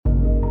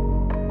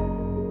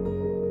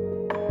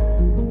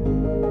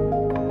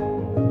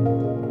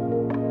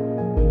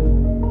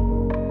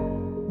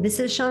This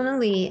is Shauna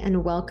Lee,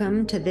 and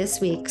welcome to this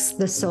week's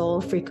The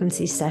Soul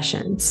Frequency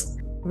Sessions.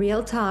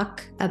 Real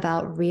talk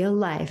about real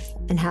life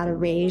and how to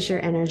raise your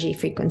energy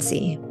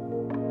frequency.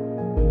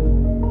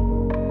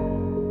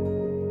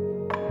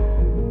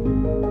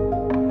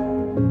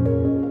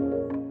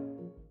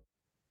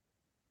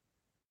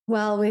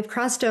 Well, we've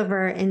crossed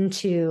over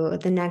into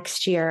the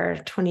next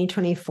year,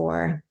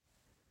 2024,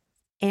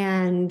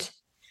 and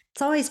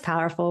it's always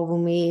powerful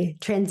when we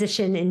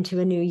transition into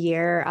a new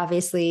year.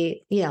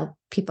 Obviously,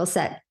 people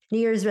set New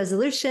Year's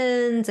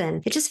resolutions,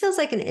 and it just feels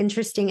like an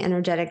interesting,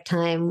 energetic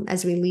time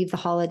as we leave the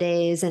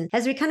holidays and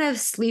as we kind of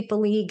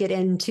sleepily get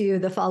into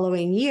the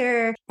following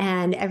year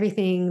and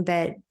everything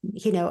that,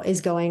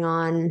 is going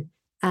on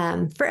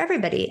for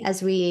everybody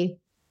as we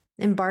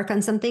embark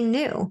on something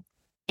new.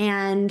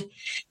 And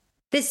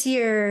this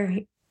year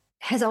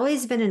has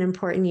always been an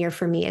important year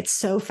for me. It's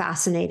so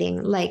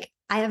fascinating.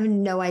 I have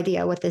no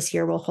idea what this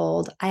year will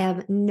hold. I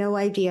have no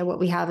idea what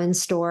we have in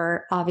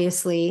store,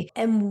 obviously,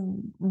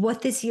 and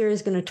what this year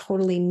is going to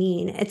totally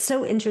mean. It's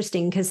so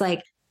interesting because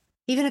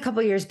even a couple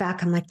of years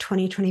back, I'm like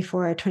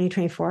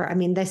 2024. I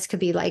mean, this could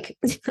be like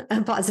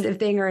a positive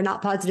thing or a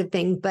not positive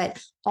thing,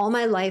 but all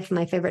my life,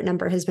 my favorite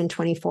number has been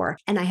 24.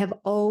 And I have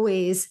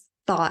always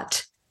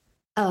thought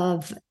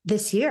of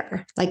this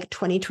year, like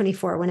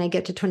 2024, when I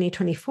get to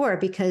 2024,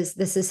 because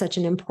this is such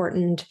an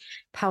important,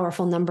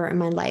 powerful number in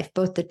my life,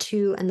 both the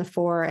 2 and the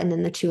 4, and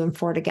then the 2 and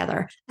 4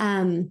 together.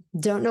 Don't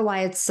know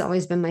why it's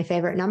always been my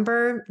favorite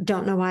number.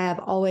 Don't know why I've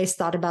always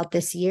thought about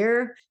this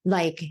year.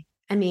 Maybe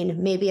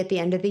at the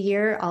end of the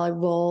year, I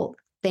will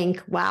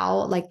think,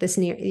 wow, this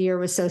year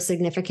was so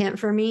significant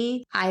for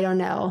me. I don't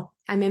know.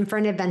 I'm in for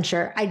an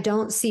adventure. I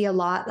don't see a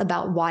lot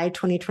about why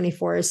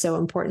 2024 is so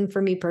important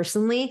for me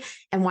personally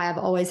and why I've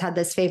always had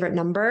this favorite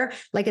number.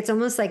 It's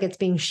almost like it's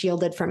being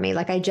shielded from me.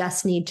 I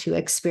just need to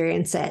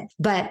experience it.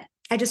 But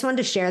I just wanted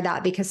to share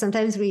that because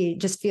sometimes we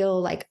just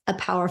feel like a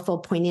powerful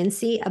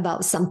poignancy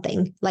about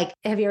something.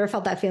 Have you ever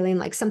felt that feeling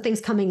like something's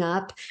coming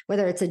up,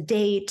 whether it's a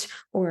date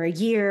or a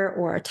year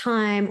or a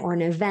time or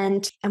an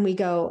event, and we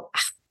go,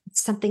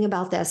 something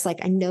about this,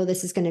 I know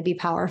this is going to be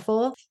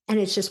powerful, and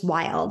it's just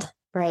wild.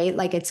 Right?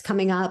 It's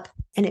coming up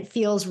and it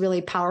feels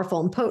really powerful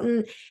and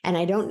potent, and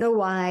I don't know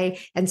why.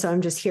 And so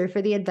I'm just here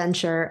for the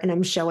adventure and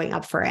I'm showing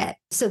up for it.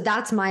 So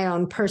that's my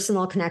own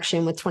personal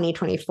connection with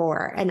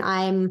 2024. And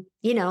I'm,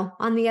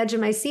 on the edge of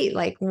my seat.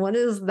 What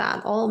does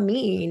that all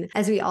mean?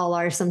 As we all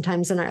are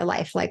sometimes in our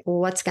life,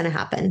 what's going to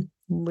happen?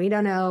 We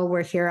don't know.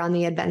 We're here on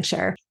the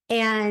adventure.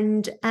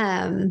 And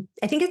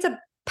I think it's a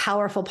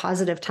powerful,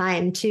 positive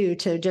time too,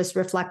 to just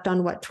reflect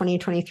on what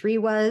 2023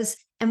 was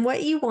and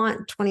what you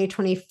want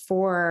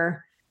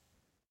 2024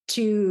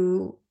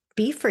 to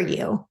be for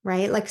you,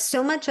 right?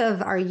 So much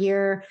of our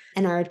year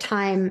and our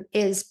time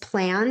is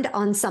planned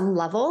on some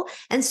level,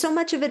 and so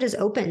much of it is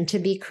open to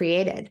be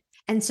created.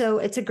 And so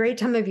it's a great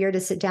time of year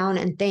to sit down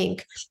and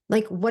think,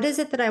 what is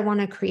it that I want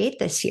to create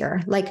this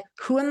year?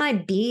 Who am I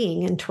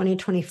being in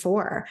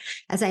 2024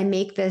 as I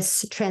make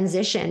this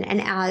transition?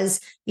 And as,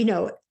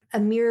 a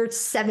mere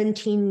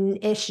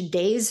 17-ish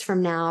days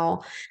from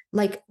now,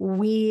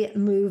 we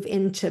move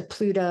into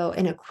Pluto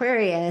in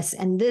Aquarius.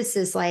 And this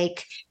is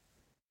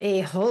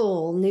a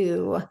whole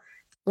new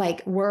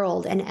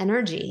world and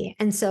energy.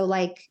 And so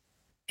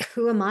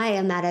who am I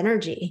in that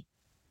energy?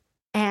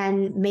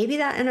 And maybe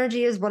that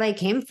energy is what I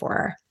came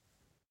for.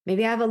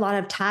 Maybe I have a lot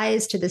of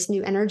ties to this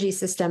new energy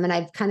system, and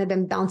I've kind of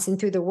been bouncing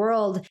through the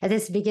world at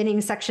this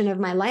beginning section of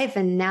my life.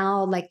 And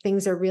now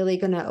things are really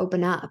going to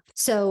open up.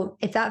 So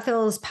if that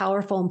feels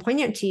powerful and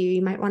poignant to you,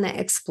 you might want to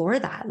explore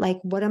that.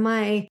 What am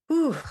I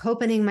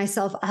opening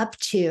myself up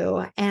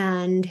to?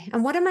 And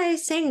what am I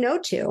saying no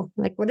to?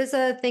 What is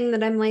a thing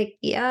that I'm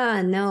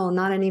yeah, no,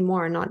 not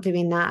anymore, not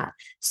doing that.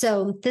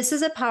 So this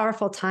is a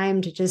powerful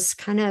time to just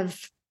kind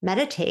of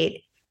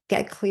meditate,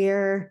 get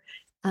clear.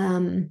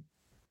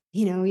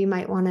 You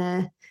might want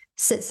to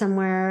sit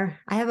somewhere.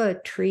 I have a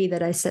tree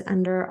that I sit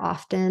under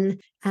often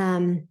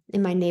in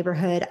my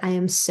neighborhood. I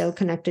am so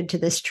connected to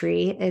this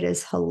tree. It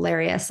is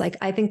hilarious.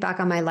 I think back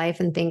on my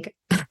life and think,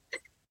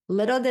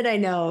 little did I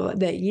know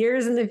that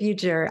years in the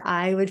future,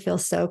 I would feel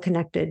so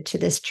connected to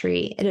this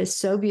tree. It is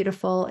so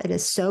beautiful. It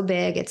is so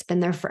big. It's been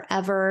there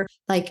forever.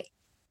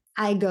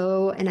 I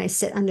go and I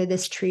sit under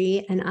this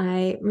tree and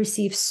I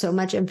receive so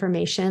much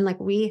information.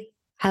 We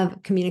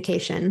have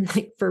communication,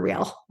 for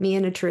real, me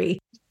and a tree.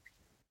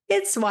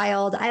 It's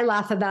wild. I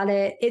laugh about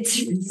it. It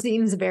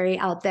seems very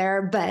out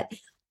there, but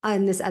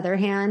on this other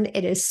hand,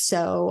 it is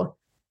so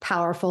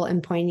powerful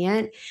and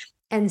poignant.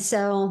 And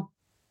so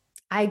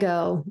I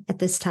go at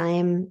this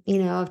time,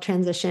 of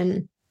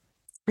transition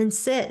and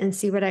sit and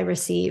see what I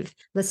receive,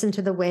 listen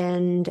to the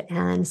wind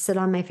and sit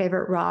on my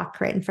favorite rock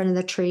right in front of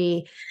the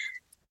tree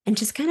and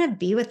just kind of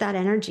be with that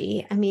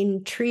energy. I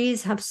mean,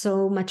 trees have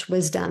so much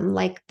wisdom,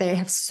 they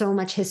have so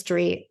much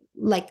history.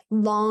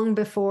 Long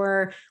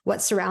before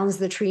what surrounds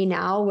the tree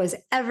now was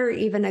ever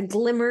even a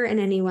glimmer in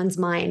anyone's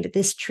mind,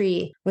 this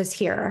tree was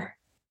here,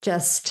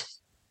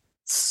 just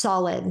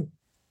solid,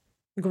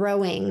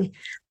 growing,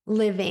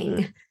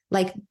 living,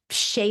 like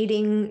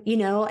shading,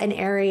 an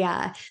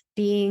area,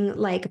 being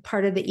like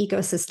part of the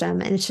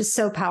ecosystem. And it's just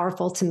so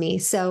powerful to me.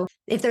 So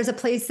if there's a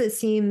place that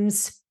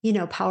seems,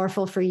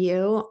 powerful for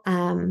you,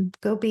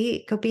 go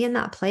be in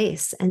that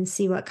place and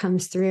see what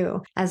comes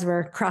through as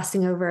we're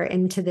crossing over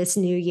into this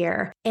new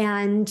year,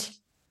 and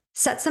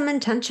set some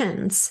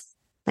intentions.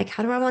 Like,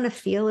 how do I want to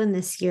feel in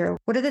this year?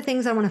 What are the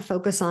things I want to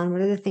focus on?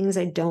 What are the things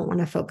I don't want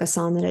to focus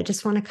on that I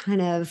just want to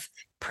kind of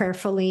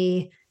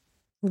prayerfully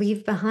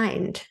leave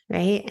behind,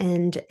 right?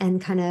 And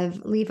kind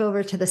of leave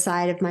over to the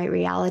side of my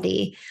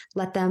reality,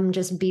 let them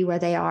just be where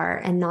they are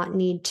and not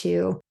need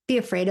to be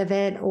afraid of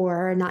it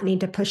or not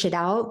need to push it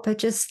out, but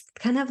just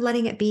kind of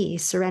letting it be,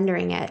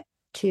 surrendering it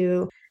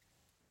to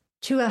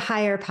a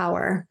higher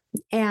power.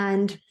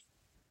 And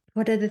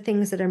what are the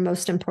things that are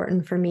most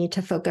important for me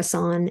to focus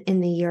on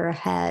in the year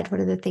ahead? What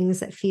are the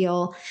things that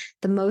feel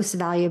the most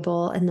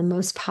valuable and the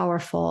most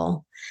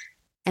powerful?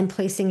 And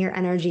placing your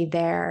energy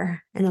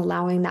there and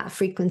allowing that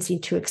frequency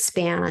to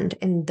expand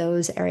in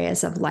those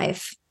areas of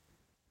life.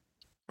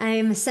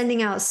 I'm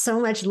sending out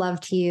so much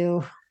love to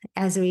you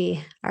as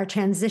we are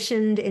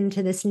transitioned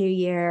into this new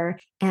year.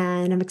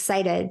 And I'm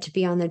excited to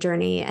be on the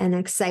journey and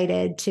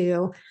excited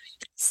to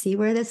see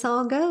where this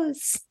all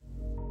goes.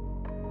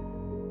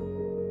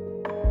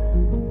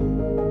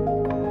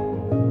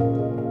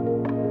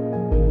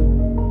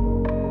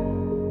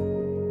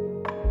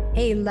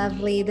 Hey,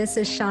 lovely. This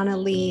is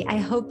Shauna Lee. I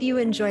hope you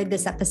enjoyed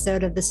this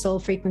episode of the Soul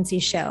Frequency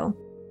Show.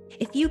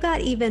 If you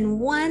got even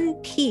one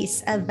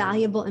piece of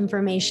valuable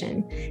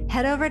information,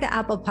 head over to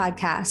Apple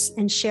Podcasts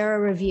and share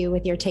a review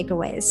with your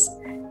takeaways.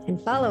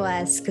 And follow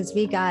us because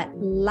we got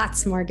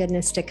lots more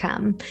goodness to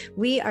come.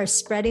 We are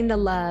spreading the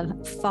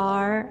love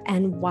far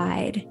and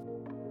wide.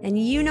 And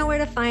you know where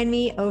to find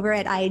me over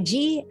at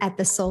IG at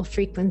The Soul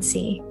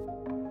Frequency.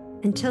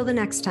 Until the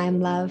next time,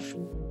 love,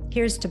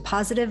 here's to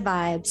positive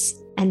vibes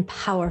and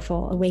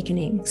powerful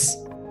awakenings.